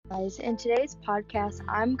Guys, in today's podcast,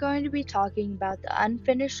 I'm going to be talking about the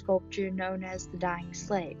unfinished sculpture known as the Dying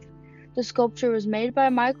Slave. The sculpture was made by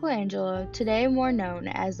Michelangelo, today more known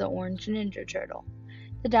as the Orange Ninja Turtle.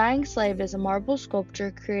 The Dying Slave is a marble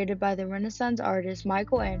sculpture created by the Renaissance artist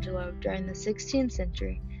Michelangelo during the 16th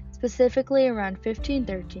century, specifically around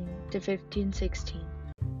 1513 to 1516.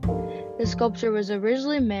 The sculpture was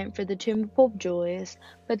originally meant for the tomb of Pope Julius,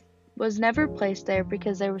 but was never placed there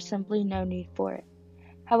because there was simply no need for it.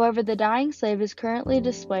 However, the dying slave is currently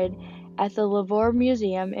displayed at the Louvre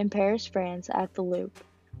Museum in Paris, France, at the Louvre.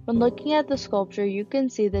 When looking at the sculpture, you can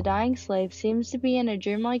see the dying slave seems to be in a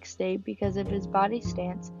dreamlike state because of his body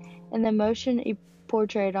stance and the emotion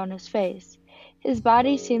portrayed on his face. His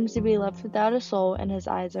body seems to be left without a soul and his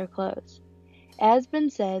eyes are closed. It has been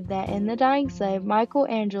said that in The Dying Slave,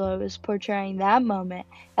 Michelangelo is portraying that moment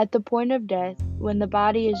at the point of death when the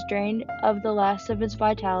body is drained of the last of its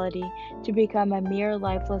vitality to become a mere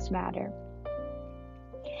lifeless matter.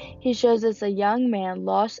 He shows us a young man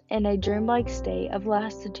lost in a dreamlike state of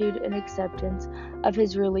lassitude and acceptance of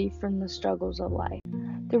his relief from the struggles of life.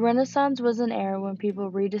 The Renaissance was an era when people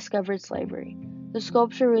rediscovered slavery. The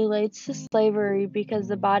sculpture relates to slavery because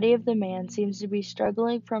the body of the man seems to be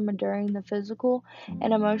struggling from enduring the physical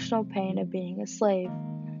and emotional pain of being a slave.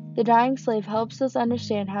 The dying slave helps us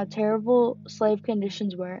understand how terrible slave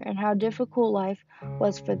conditions were and how difficult life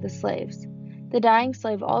was for the slaves. The dying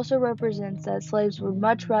slave also represents that slaves would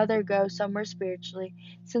much rather go somewhere spiritually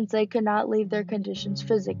since they could not leave their conditions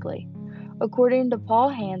physically. According to Paul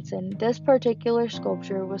Hansen, this particular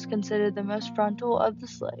sculpture was considered the most frontal of the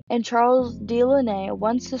slaves, and Charles Delaunay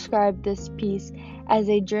once described this piece as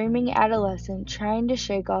a dreaming adolescent trying to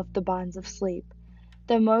shake off the bonds of sleep.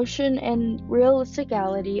 The motion and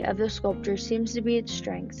realisticality of the sculpture seems to be its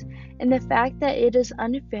strength, and the fact that it is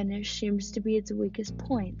unfinished seems to be its weakest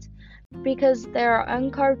point, because there are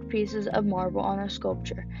uncarved pieces of marble on the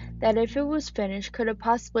sculpture that if it was finished could have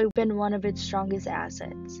possibly been one of its strongest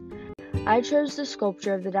assets. I chose the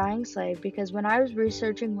sculpture of the dying slave because when I was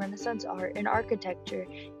researching Renaissance art and architecture,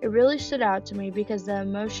 it really stood out to me because the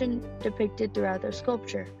emotion depicted throughout the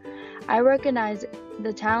sculpture. I recognize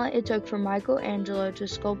the talent it took for Michelangelo to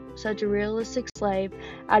sculpt such a realistic slave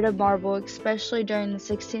out of marble, especially during the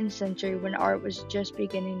 16th century when art was just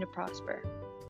beginning to prosper.